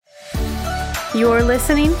You're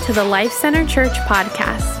listening to the Life Center Church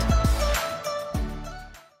podcast.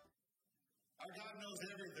 Our God knows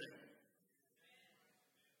everything.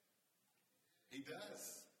 He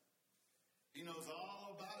does. He knows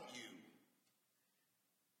all about you.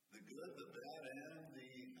 The good, the bad, and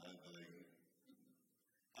the ugly.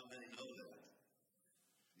 How many know that?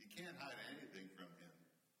 You can't hide anything from Him.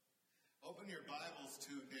 Open your Bibles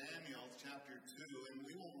to Daniel chapter 2, and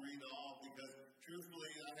we won't read all because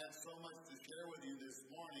truthfully I have so much to share with you this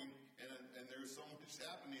morning, and there's so much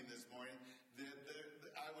happening this morning that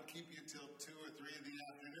I would keep you till 2 or 3 in the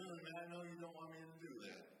afternoon, and I know you don't want me to do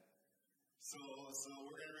that. So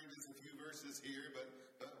we're going to read just a few verses here, but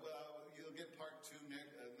you'll get part 2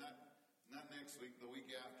 not next week, the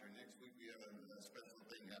week after. Next week we have a special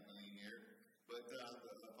thing happening here, but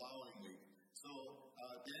the following week. So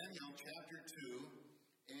Daniel chapter 2,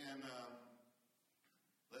 and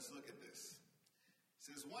let's look at this. It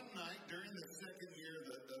says, one night during the second year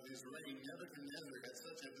of his reign, Nebuchadnezzar had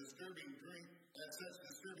such disturbing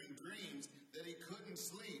dreams that he couldn't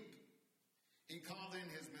sleep. He called in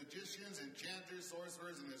his magicians, enchanters,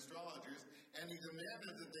 sorcerers, and astrologers, and he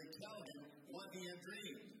demanded that they tell him what he had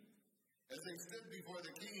dreamed. As they stood before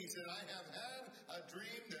the king, he said, I have had a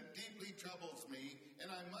dream that deeply troubles me, and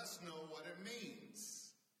I must know what it means.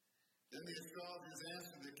 Then the astrologers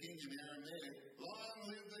answered the king in Aramaic, Long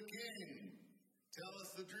live the king! Tell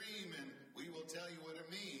us the dream, and we will tell you what it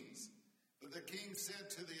means. But the king said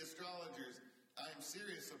to the astrologers, I'm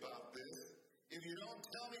serious about this. If you don't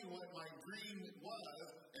tell me what my dream was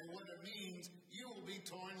and what it means, you will be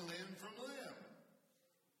torn limb from limb,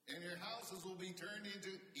 and your houses will be turned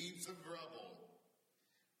into heaps of rubble.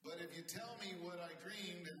 But if you tell me what I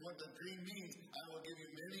dreamed and what the dream means, I will give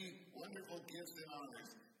you many wonderful gifts and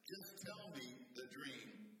honors. Just tell me the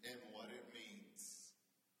dream and what it means.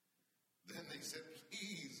 Then they said,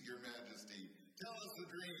 Please, your majesty, tell us the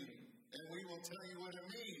dream, and we will tell you what it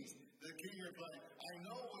means. The king replied, I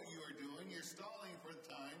know what you are doing. You're stalling for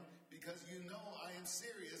time because you know I am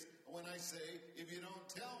serious when I say, if you don't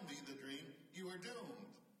tell me the dream, you are doomed.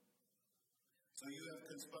 So you have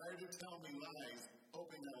conspired to tell me lies,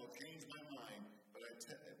 hoping I will change my mind.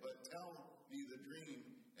 But tell me the dream,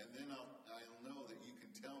 and then I'll know that you can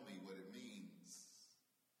tell me what it means.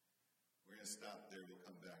 We're going to stop there. We'll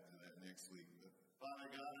come back to that next week. But Father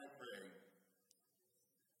God, I pray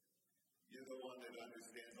you're the one that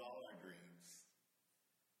understands all our dreams.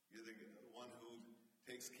 You're the one who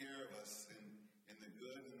takes care of us in the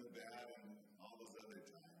good and the bad and all those other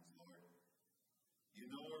times, Lord. You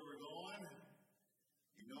know where we're going.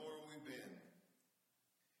 You know where we've been.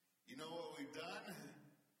 You know what we've done.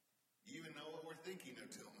 You even know what we're thinking of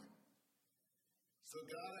doing. So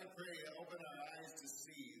God, I pray, open our eyes to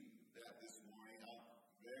see that this morning, how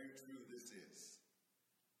very true this is.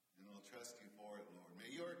 And we'll trust you for it, Lord.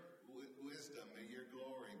 May your wisdom, may your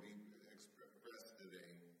glory be expressed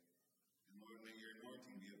today. And Lord, may your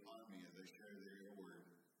anointing be upon me as I share your word.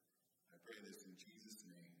 I pray this in Jesus'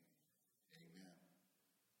 name. Amen.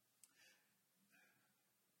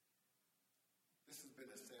 This has been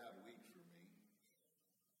a sad week for me.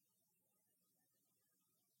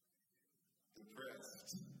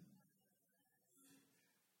 Depressed.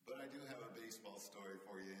 But I do have a baseball story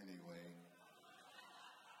for you anyway.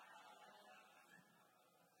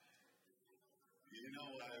 You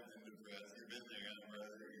know why I've been depressed. You've been there,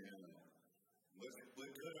 brother. Yeah.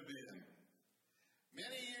 What could have been?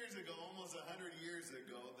 Many years ago, almost 100 years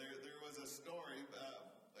ago, there was a story,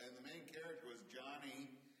 and the main character was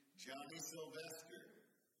Johnny Sylvester.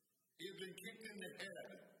 He had been kicked in the head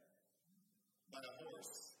by a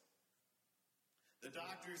horse. The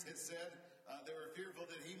doctors had said they were fearful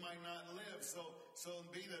that he might not live. So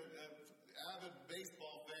being an avid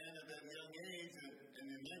baseball fan at that young age, and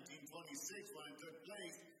in 1926 when it took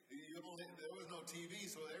place, there was no TV,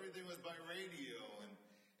 so everything was by radio.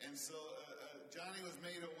 And so Johnny was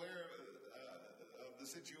made aware of the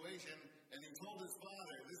situation, and he told his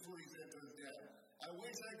father, this is what he said to his dad, I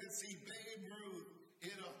wish I could see Babe Ruth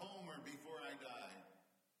hit a homer before I die.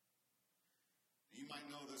 You might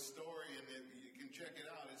know the story, and you can check it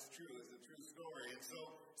out. It's true. It's a true story. And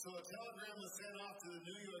so a telegram was sent off to the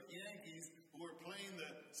New York Yankees, who were playing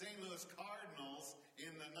the St. Louis Cardinals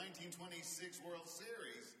in the 1926 World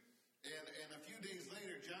Series. And a few days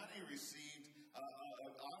later, Johnny received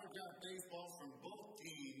autographed baseballs from both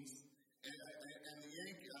teams, and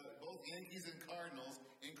both Yankees and Cardinals,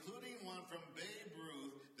 including one from Babe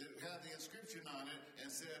Ruth that had the inscription on it and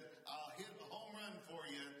said, I'll hit a home run for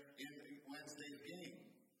you in Wednesday's game.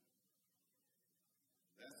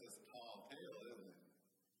 That's a tall tale, isn't it?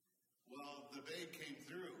 Well, the Babe came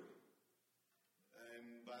through.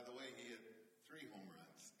 And by the way, he had 3 home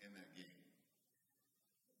runs in that game.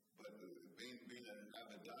 But being an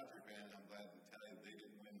avid Dodger fan, I'm glad to tell you they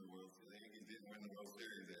didn't win the World Series. The Yankees didn't win the World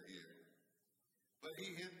Series that year. But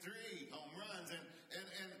he hit 3 home runs, and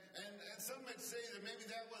some would say that maybe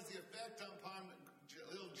that was the effect upon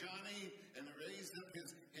little Johnny, and it raised up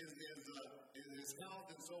his health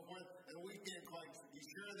and so forth. And we can't quite be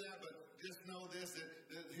sure of that, but just know this: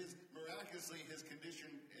 that miraculously his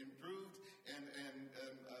condition improved, and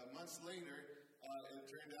months later, it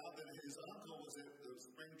turned out that his uncle was at the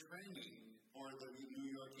spring training for the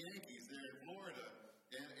New York Yankees there in Florida.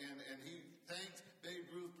 And he thanked Babe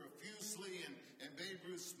Ruth profusely, and Babe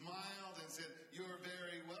Ruth smiled and said, "You're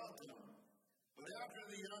very welcome." But after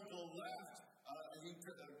the uncle left,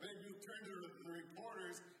 Babe Ruth turned to the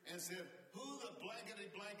reporters and said, "Who the blankety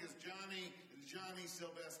blank is Johnny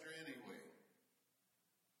Sylvester anyway?"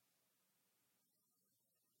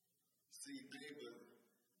 See, Babe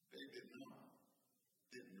didn't know,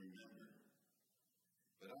 didn't remember.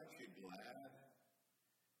 But aren't you glad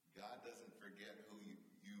God doesn't forget who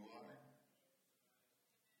you are?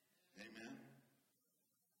 Amen?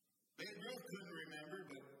 Babe Ruth couldn't remember,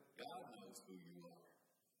 but God knows who you are.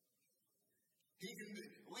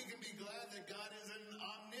 We can be glad that God is an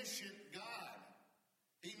omniscient God.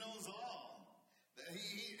 He knows all.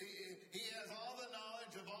 He has all the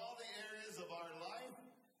knowledge of all the areas of our life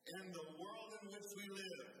and the world in which we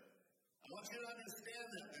live. I want you to understand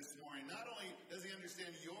that this morning. Not only does he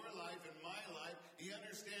understand your life and my life, he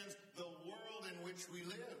understands the world in which we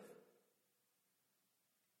live.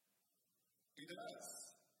 He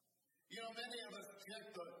does. You know, many of us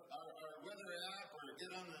check our weather app or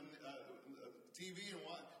get on the TV and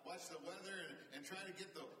watch the weather and try to get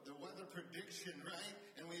the weather prediction, right?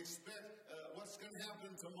 And we expect what's going to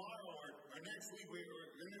happen tomorrow or next week. We're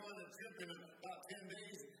going to go on a trip in about 10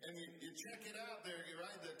 days, and you check it out there,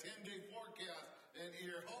 right? The 10-day forecast, and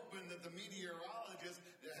you're hoping that the meteorologists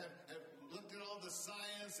have looked at all the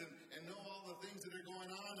science and know all the things that are going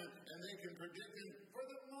on, and they can predict it. For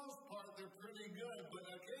the most part, they're pretty good, but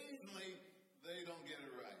occasionally they don't get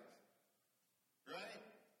it right. Right?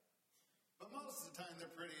 But most of the time,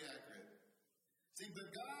 they're pretty accurate. See, but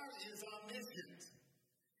God is omniscient.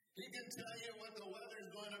 He can tell you what the weather's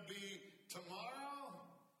going to be tomorrow,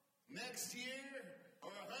 next year, or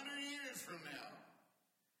 100 years from now.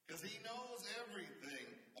 Because he knows everything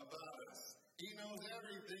about us. He knows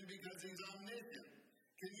everything because he's omniscient.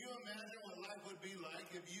 Can you imagine what life would be like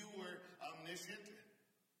if you were omniscient?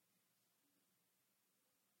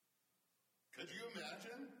 Could you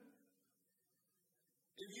imagine?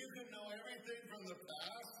 If you could know everything from the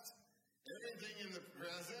past, everything in the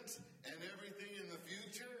present, and everything in the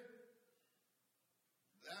future,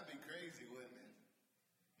 that'd be crazy, wouldn't it?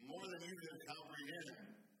 More than you could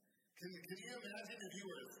comprehend. Can you imagine if you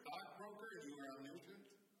were a stockbroker and you were omniscient?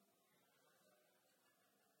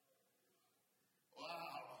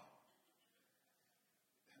 Wow.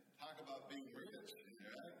 Talk about being rich,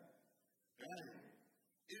 right? Right.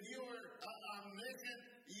 If you were omniscient,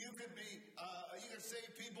 you could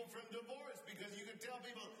save people from divorce because you could tell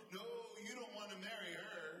people, no, you don't want to marry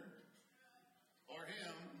her or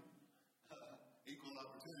him. Equal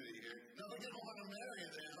opportunity here. No, you don't want to marry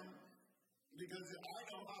them because I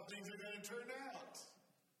know how things are going to turn out.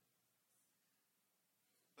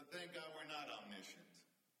 But thank God we're not omniscient.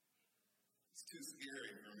 It's too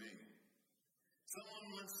scary for me.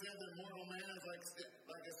 Someone once said that mortal man is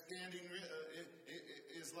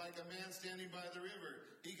like a man standing by the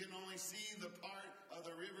river. He can only see the part of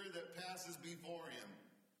the river that passes before him.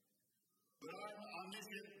 But our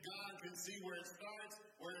omniscient God can see where it starts,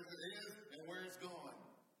 where it is, and where it's going.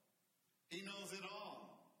 He knows it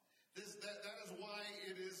all. That is why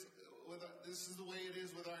it is. This is the way it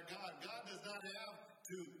is with our God. God does not have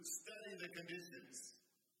to study the conditions.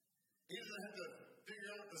 He doesn't have to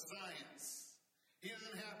figure out the science. He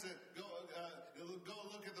doesn't have to go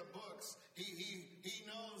look at the books. He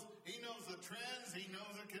knows the trends. He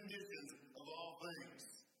knows the conditions of all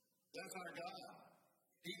things. That's our God.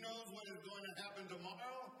 He knows what is going to happen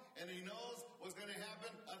tomorrow, and he knows what's going to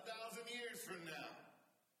happen 1,000 years from now.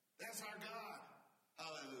 That's our God.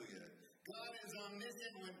 Hallelujah. God is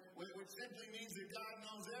omniscient, which simply means that God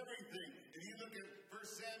knows everything. If you look at 1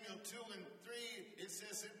 Samuel 2 and 3, it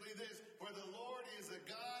says simply this: for the Lord is a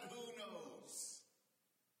God who knows.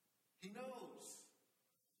 He knows.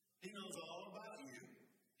 He knows all about you.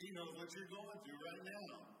 He knows what you're going through right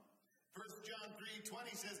now. 1 John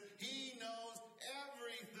 3:20 says, he knows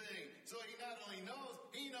everything. So he not only knows,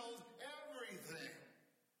 he knows everything.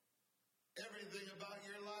 Everything about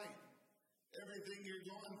your life. Everything you're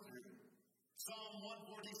going through. Psalm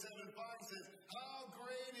 147:5 says, how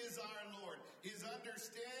great is our Lord.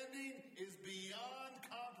 understanding is beyond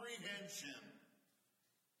comprehension.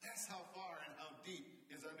 That's how far and how deep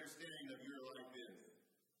his understanding of your life is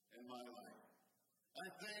and my life. I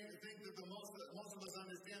think that most of us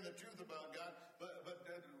understand the truth about God, but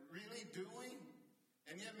really, do we?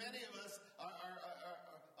 And yet many of us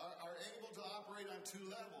are able to operate on two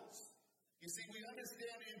levels. You see, we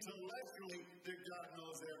understand intellectually that God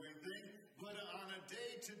knows everything, but on a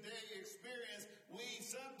day-to-day experience, we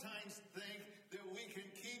sometimes think that we can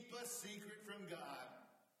keep a secret from God.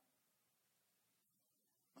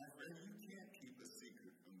 My friend, you can't keep a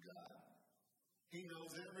secret from God. He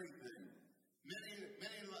knows everything. Many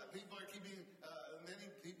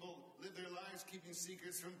people live their lives keeping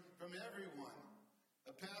secrets from everyone.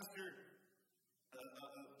 A pastor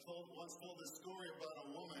once told this story about a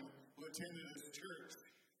woman who attended his church.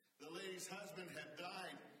 The lady's husband had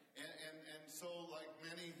died, and so like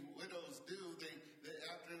many widows do, they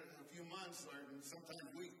after a few months or sometimes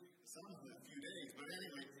weeks, some a few days, but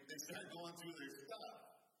anyway, they start going through their stuff,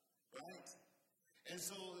 right? And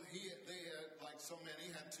so they like so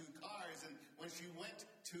many, had two cars, and when she went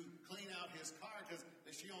to clean out his car, because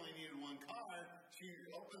she only needed one car, she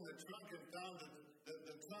opened the trunk and found that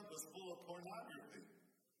the trunk was full of pornography.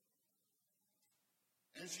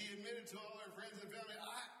 And she admitted to all her friends and family,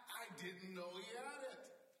 I didn't know he had it.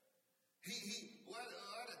 He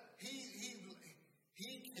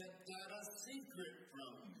kept that a secret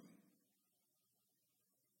from me.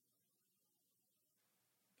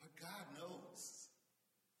 But God knows.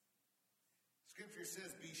 Scripture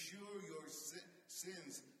says, be sure your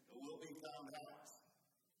sins will be found out.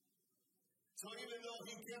 So even though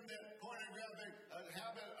he kept that pornographic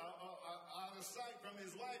habit out of sight from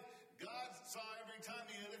his wife, God saw every time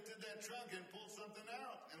he lifted that trunk and pulled something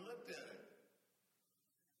out and looked at it.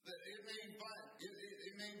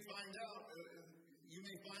 You may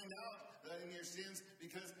find out that in your sins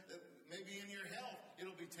because maybe in your health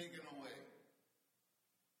it'll be taken away.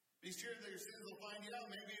 Be sure that your sins will find you out.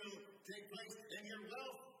 Maybe it'll take place and your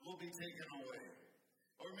wealth will be taken away.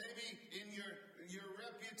 Or maybe in your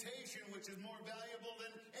reputation, which is more valuable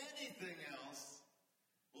than anything else,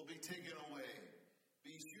 will be taken away.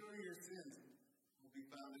 Be sure your sins will be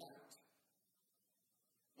found out.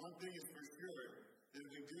 One thing is for sure, that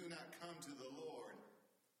if we do not come to the Lord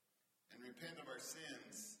and repent of our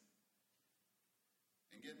sins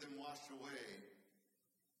and get them washed away,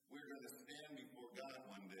 we're going to stand before God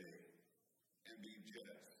one day and be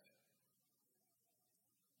judged.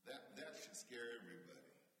 That should scare everybody.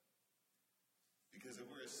 Because if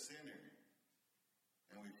we're a sinner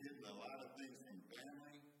and we've hidden a lot of things from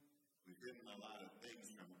family, we've hidden a lot of things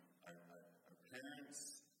from our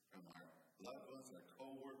parents, from our loved ones, our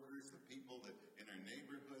co-workers, the people that in our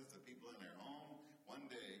neighborhoods, the people in our home, one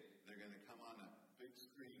day they're going to come on a big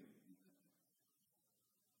screen.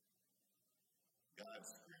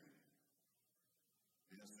 God's screen.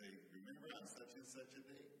 They'll say, remember on such and such a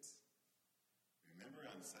date. Remember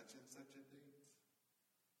on such and such a date.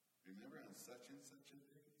 Remember on such and such a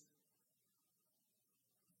date.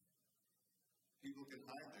 People can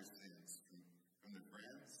hide their sins from their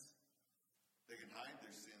friends. They can hide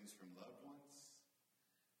their sins from loved ones.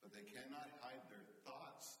 But they cannot hide their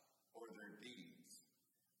thoughts or their deeds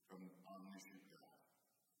from omniscient God.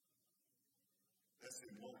 That's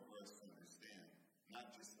important for us to understand.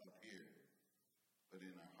 Not just up here, but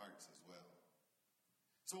in our hearts as well.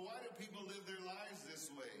 So why do people live their lives this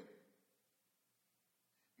way?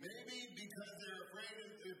 Maybe because they're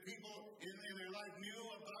afraid if people in their life knew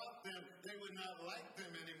about them, they would not like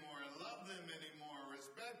them anymore, love them anymore,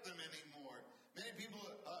 respect them anymore. Many people,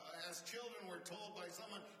 as children, were told by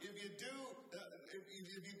someone, if you do that,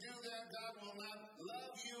 God will not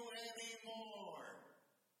love you anymore.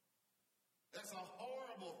 That's a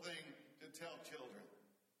horrible thing to tell children.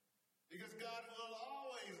 Because God will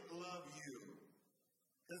always love you.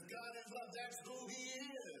 Because God is love. That's who He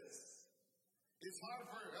is. It's hard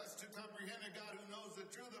for us to comprehend a God who knows the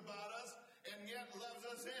truth about us and yet loves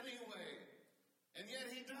us anyway. And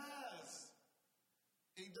yet He does.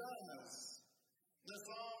 He does. The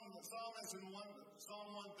psalmist in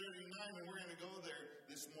Psalm 139, and we're going to go there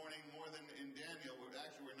this morning more than in Daniel.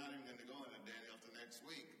 Actually, we're not even going to go into Daniel till next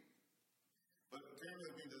week. But turn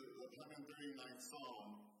with me to the 139th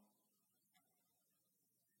Psalm.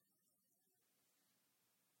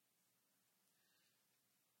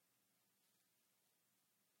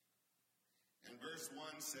 And verse 1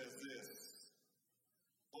 says this,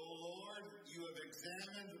 O Lord, you have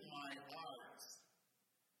examined my heart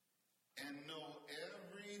and know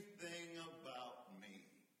everything about me.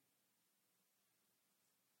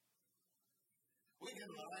 We can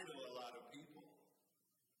lie to a lot of people,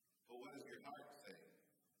 but what does your heart say?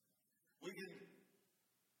 We can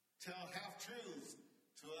tell half-truths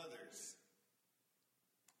to others.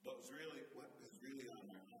 What is really on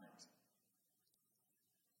my heart?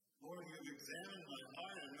 Lord, you've examined my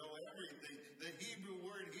heart and know everything. The Hebrew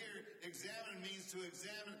word here, examine, means to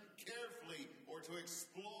examine carefully or to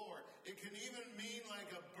explore. It can even mean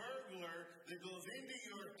like a burglar that goes into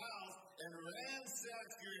your house and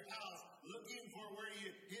ransacks your house looking for where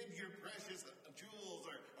you hid your precious jewels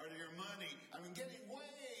or your money. I mean, getting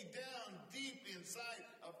way down deep inside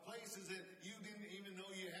of places that you didn't even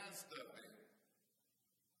know you had stuff in.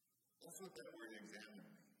 That's what that word examine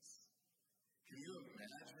means. Can you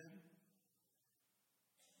imagine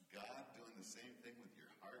God doing the same thing with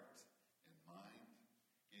your heart and mind?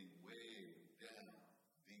 Getting way down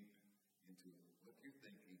deep into what you're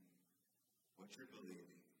thinking, what you're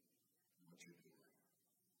believing, and what you're doing.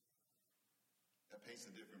 That paints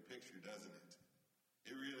a different picture, doesn't it?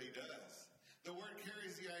 It really does. The word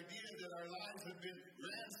carries the idea that our lives have been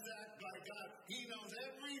ransacked by God. He knows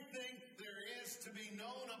everything there is to be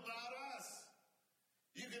known about us.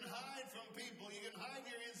 You can hide from people. You can hide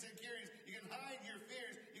your insecurities. You can hide your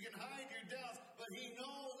fears. You can hide your doubts. But He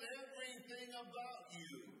knows everything about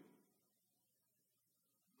you.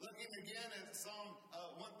 Looking again at Psalm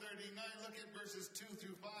 139, look at verses 2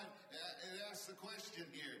 through 5. It asks the question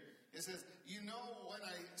here. It says, you know when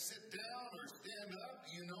I sit down or stand up,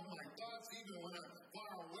 you know my thoughts, even when I'm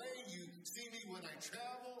far away. You see me when I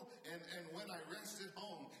travel and when I rest at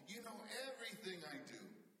home. You know everything I do.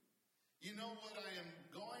 You know what I am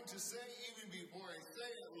going to say even before I say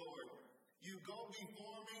it, Lord. You go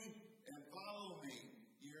before me and follow me.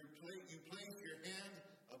 You place your hand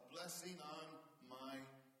of blessing on my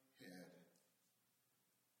head.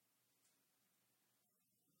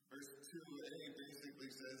 Verse 2a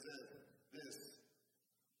basically says this.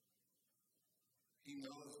 He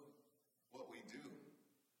knows what we do.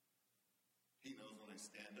 He knows when I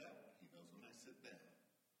stand up. He knows when I sit down.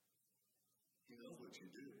 He knows what you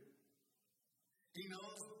do. He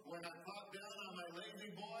knows when I pop down on my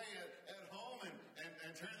lazy boy at home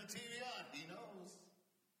and turn the TV on. He knows.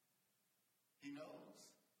 He knows.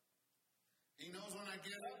 He knows when I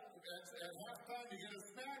get up at halftime to get a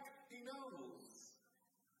snack. He knows.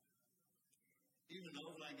 He even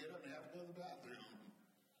knows when I get up and have to go to the bathroom.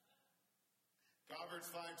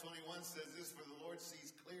 Proverbs 5:21 says this, for the Lord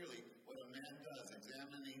sees clearly what a man does,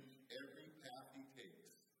 examining every path he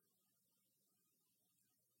takes.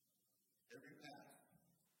 Every path.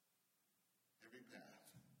 Every path.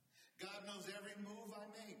 God knows every move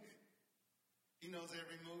I make. He knows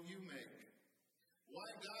every move you make.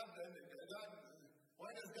 Why does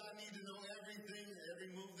God need to know everything,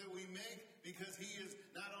 every move that we make? Because He is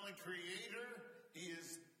not only creator, He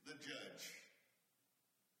is the judge.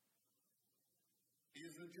 He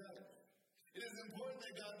is the judge. It is important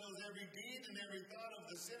that God knows every deed and every thought of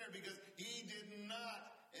the sinner because He did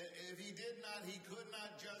not. If He did not, He could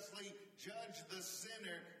not justly judge the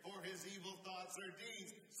sinner for his evil thoughts or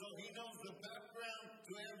deeds. So He knows the background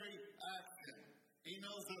to every action. He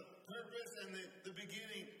knows the purpose and the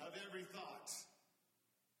beginning of every thought.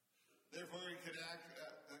 Therefore, He could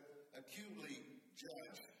acutely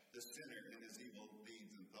judge the sinner in his evil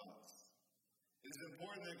deeds and thoughts. It is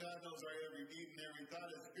important that God knows our every deed and every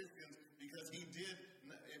thought as Christians because if He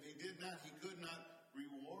did not, He could not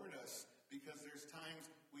reward us because there's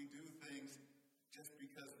times we do things just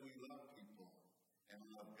because we love people and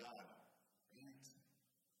love God. Right?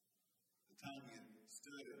 The time you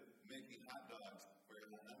stood making hot dogs for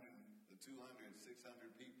the 200,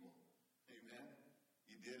 600 people. Amen?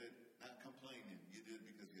 You did it not complaining. You did it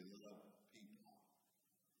because you love people.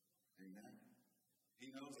 Amen?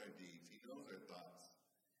 He knows our deeds. He knows our thoughts.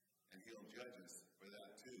 And He'll judge us for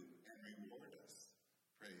that too and reward us.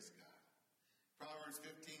 Praise God. Proverbs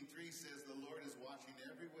 15:3 says, the Lord is watching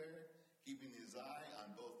everywhere, keeping His eye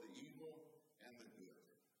on both the evil and the good.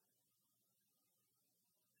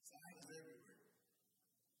 His eye is everywhere.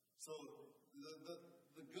 So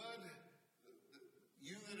the good,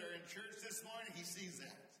 you that are in church this morning, He sees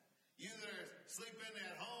that. You that are sleeping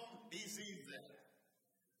at home, He sees that.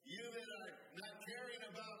 You that are not caring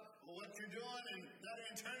about what you're doing and not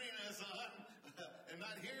even turning us on and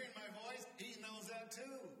not hearing my voice, He knows that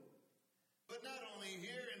too. But not only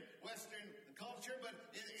here in Western culture, but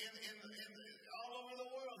in all over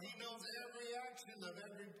the world. He knows every action of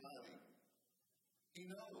everybody.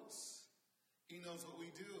 He knows. He knows what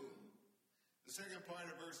we do. The second part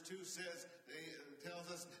of verse 2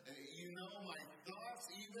 tells us, you know my thoughts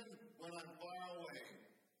even when I'm far away.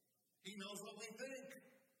 He knows what we think.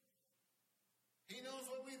 He knows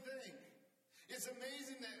what we think. It's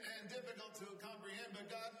amazing and difficult to comprehend, but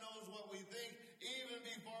God knows what we think even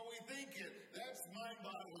before we think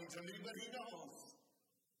someday, but He knows.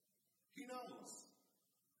 He knows.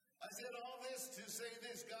 I said all this to say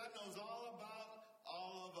this. God knows all about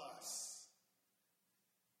all of us.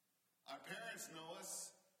 Our parents know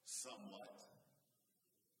us somewhat.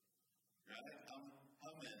 Right?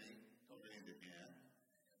 How many? Don't raise your hand.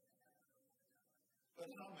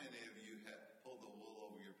 But how many of you have pulled the wool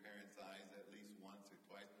over your parents' eyes at least once or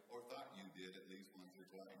twice, or thought you did at least once or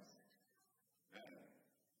twice? Right?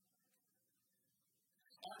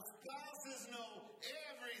 Our spouses know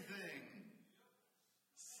everything.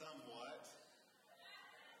 Somewhat.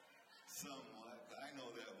 Somewhat. I know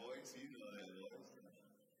that voice. You know that voice.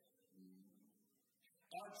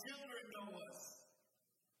 Our children know us.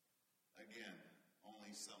 Again,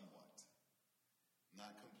 only somewhat.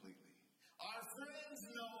 Not completely. Our friends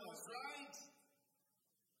know us, right?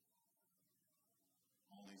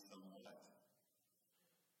 Only somewhat.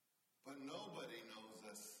 But nobody knows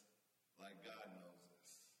us like God knows us.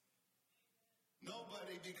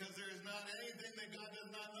 Nobody, because there is not anything that God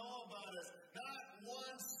does not know about us. Not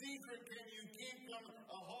one secret can you keep from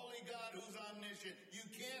a holy God who's omniscient. You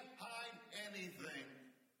can't hide anything.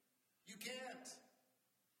 You can't.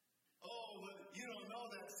 Oh, but you don't know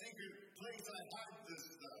that secret place I hide this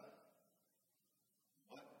stuff.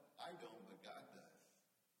 What? I don't, but God does.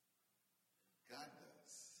 God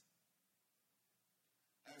does.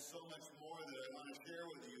 I have so much more that I want to share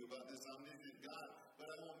with you about this omniscient God, but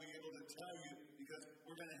I won't be able to tell you because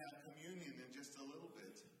we're going to have communion in just a little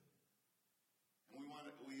bit. And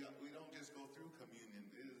we don't just go through communion.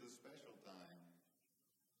 It is a special time.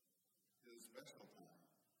 It is a special time.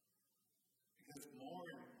 Because more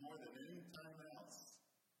than any time else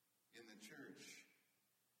in the church,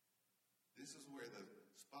 this is where the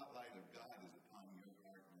spotlight of God is upon your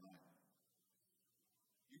heart and life.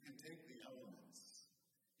 You can take the elements.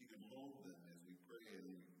 You can hold them as we pray and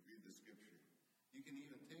we read the scripture. You can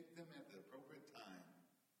even take them at the appropriate time.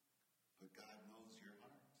 But God knows your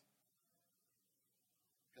heart.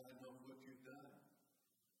 God knows what you've done.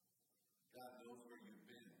 God knows where you've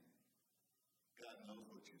been. God knows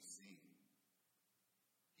what you've seen.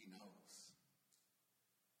 He knows.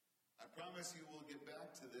 I promise you we'll get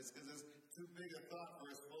back to this because it's too big a thought for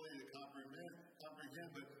us fully to comprehend.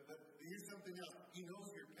 But here's something else. He knows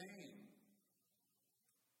your pain.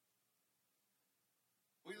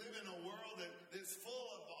 We live in a world that's full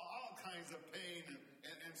of all kinds of pain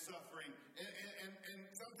and suffering. And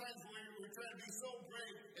sometimes we try to be so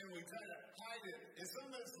brave and we try to hide it. And some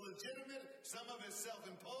of it's legitimate, some of it's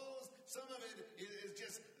self-imposed, some of it is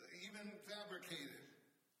just even fabricated.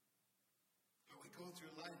 But we go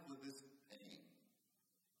through life with this pain.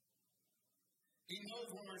 He knows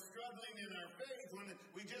when we're struggling in our faith, when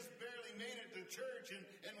we just barely made it to church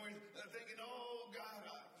and we're thinking, oh God,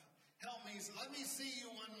 help me. Let me see you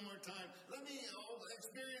one more time. Let me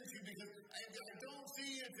experience you because if I don't see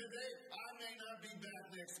you today, I may not be back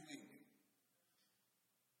next week.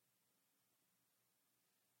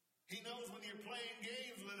 He knows when you're playing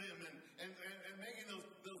games with Him and making those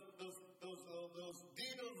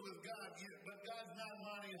deals with God. But God's not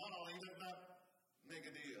Monty Hall. He does not make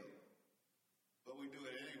a deal. But we do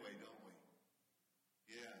it anyway, don't we?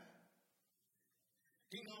 Yeah.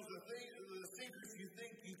 He knows the secrets you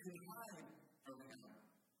think you can hide from Him.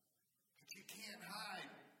 But you can't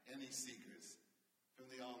hide any secrets from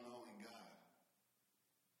the all-knowing God.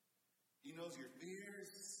 He knows your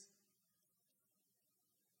fears,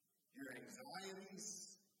 your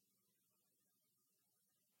anxieties.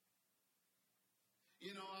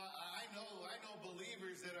 You know, I know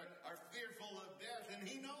believers that are fearful of death, and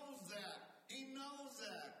He knows that. He knows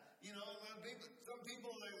that. You know, some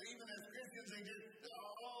people, even as Christians, they just,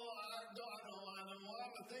 I don't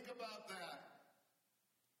want to think about that.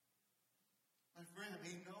 My friend,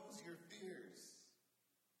 He knows your fears,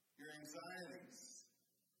 your anxieties.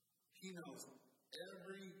 He knows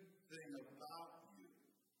everything about you.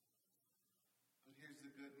 But here's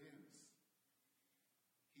the good news.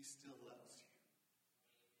 He still loves you.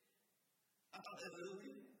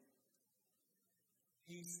 Hallelujah.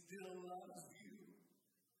 He still loves you.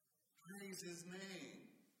 Praise His name.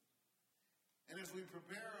 And as we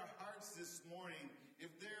prepare our hearts this morning,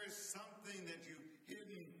 if there is something that you've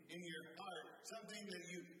hidden in your heart, something that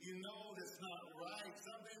you know that's not right,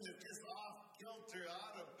 something that's just off kilter,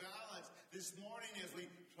 out of balance, this morning as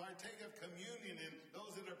we partake of communion, and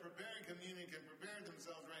those that are preparing communion can prepare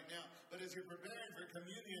themselves right now, but as you're preparing for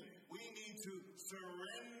communion, we need to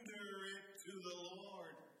surrender it to the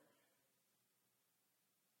Lord.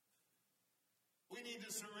 We need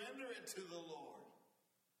to surrender it to the Lord.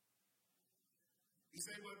 You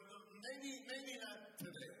say, but maybe not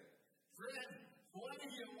today. Friend, what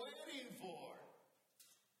are you waiting for?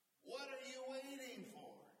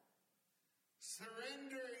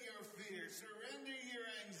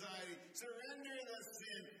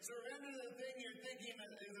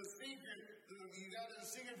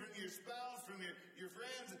 spouse, from your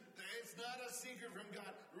friends. It's not a secret from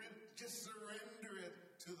God. Just surrender it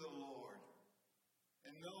to the Lord.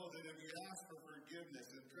 And know that if you ask for forgiveness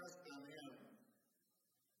and trust on Him,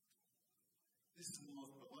 this is the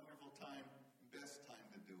most wonderful time, best time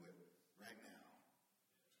to do it. Right now.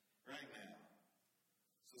 Right now.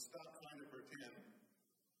 So stop trying to pretend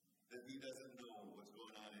that He doesn't know what's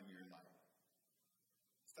going on in your life.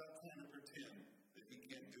 Stop trying to pretend that He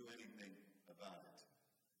can't do anything about it.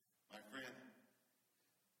 My friend,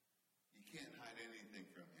 you can't hide anything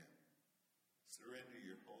from Him. Surrender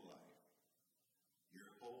your whole life. Your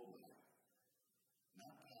whole life.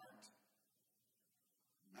 Not part.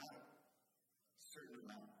 Not a certain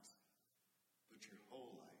amount. But your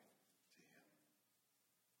whole life to Him.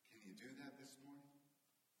 Can you do that this morning?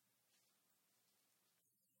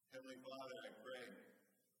 Heavenly Father, I pray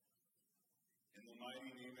in the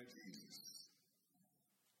mighty name of Jesus.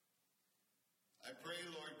 I pray,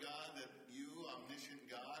 Lord God, that you, omniscient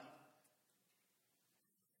God,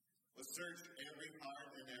 will search every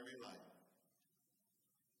heart and every life.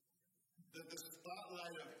 That the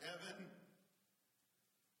spotlight of heaven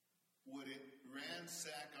would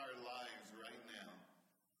ransack our lives right now.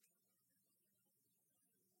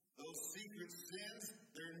 Those secret sins,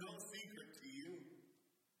 they're no secret to you.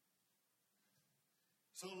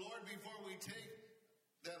 So, Lord, before we take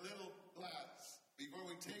that little glass, before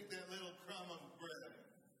we take that little crumb of bread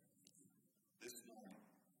this morning,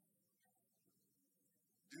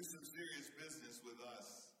 do some serious business with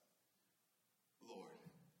us, Lord.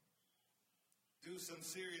 Do some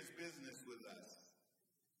serious business with us.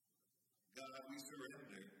 God, we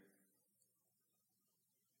surrender.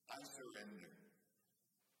 I surrender.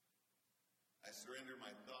 I surrender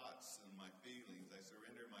my thoughts and my feelings. I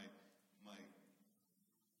surrender my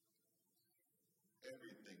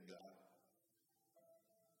everything, God.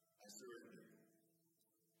 I surrender.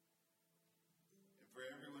 And for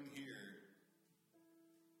everyone here,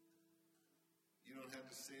 you don't have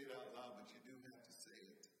to say it out loud, but you do have to say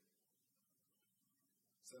it.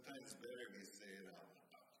 Sometimes it's better if you say it out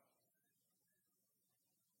loud.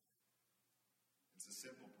 It's a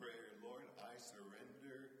simple prayer. Lord, I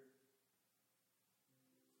surrender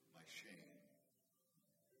my shame.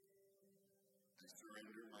 I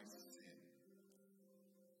surrender my sin.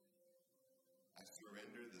 I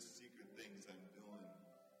surrender the secret things I'm doing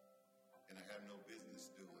and I have no business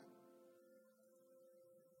doing.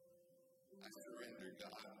 I surrender,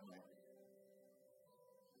 God,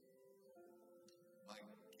 my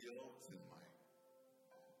guilt and my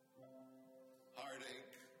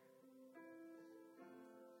heartache.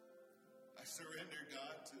 I surrender,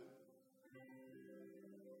 God, to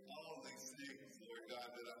all these things, Lord God,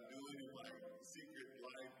 that I'm doing in my secret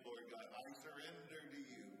life, Lord God. I surrender to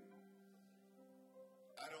you.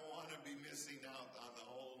 I don't want to be missing out on the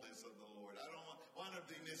wholeness of the Lord. I don't want to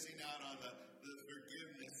be missing out on the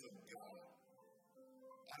forgiveness of God.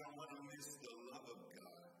 I don't want to miss the love of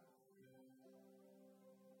God.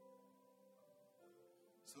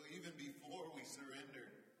 So even before we surrender,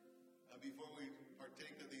 before we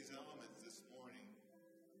partake of these elements this morning,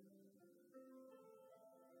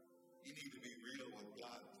 you need to be real with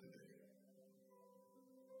God today.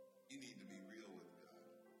 You need to be real with God.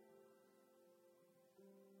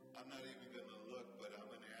 I'm not even going to look, but I'm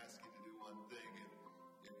going to ask you to do one thing.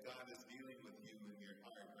 If God is dealing with you in your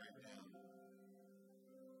heart right now,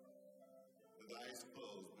 with eyes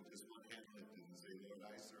closed, but just one hand lifted, and say, Lord,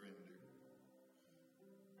 I surrender.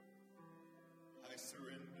 I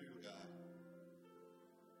surrender, God.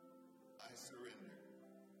 I surrender.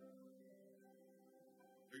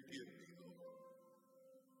 Forgive me, Lord.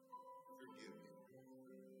 Forgive me.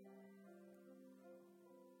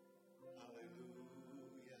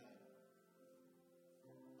 Hallelujah.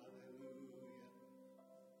 Hallelujah.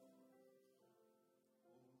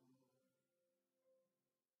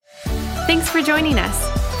 Thanks for joining us.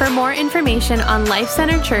 For more information on Life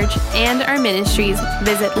Center Church and our ministries,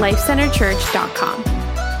 visit lifecenterchurch.com.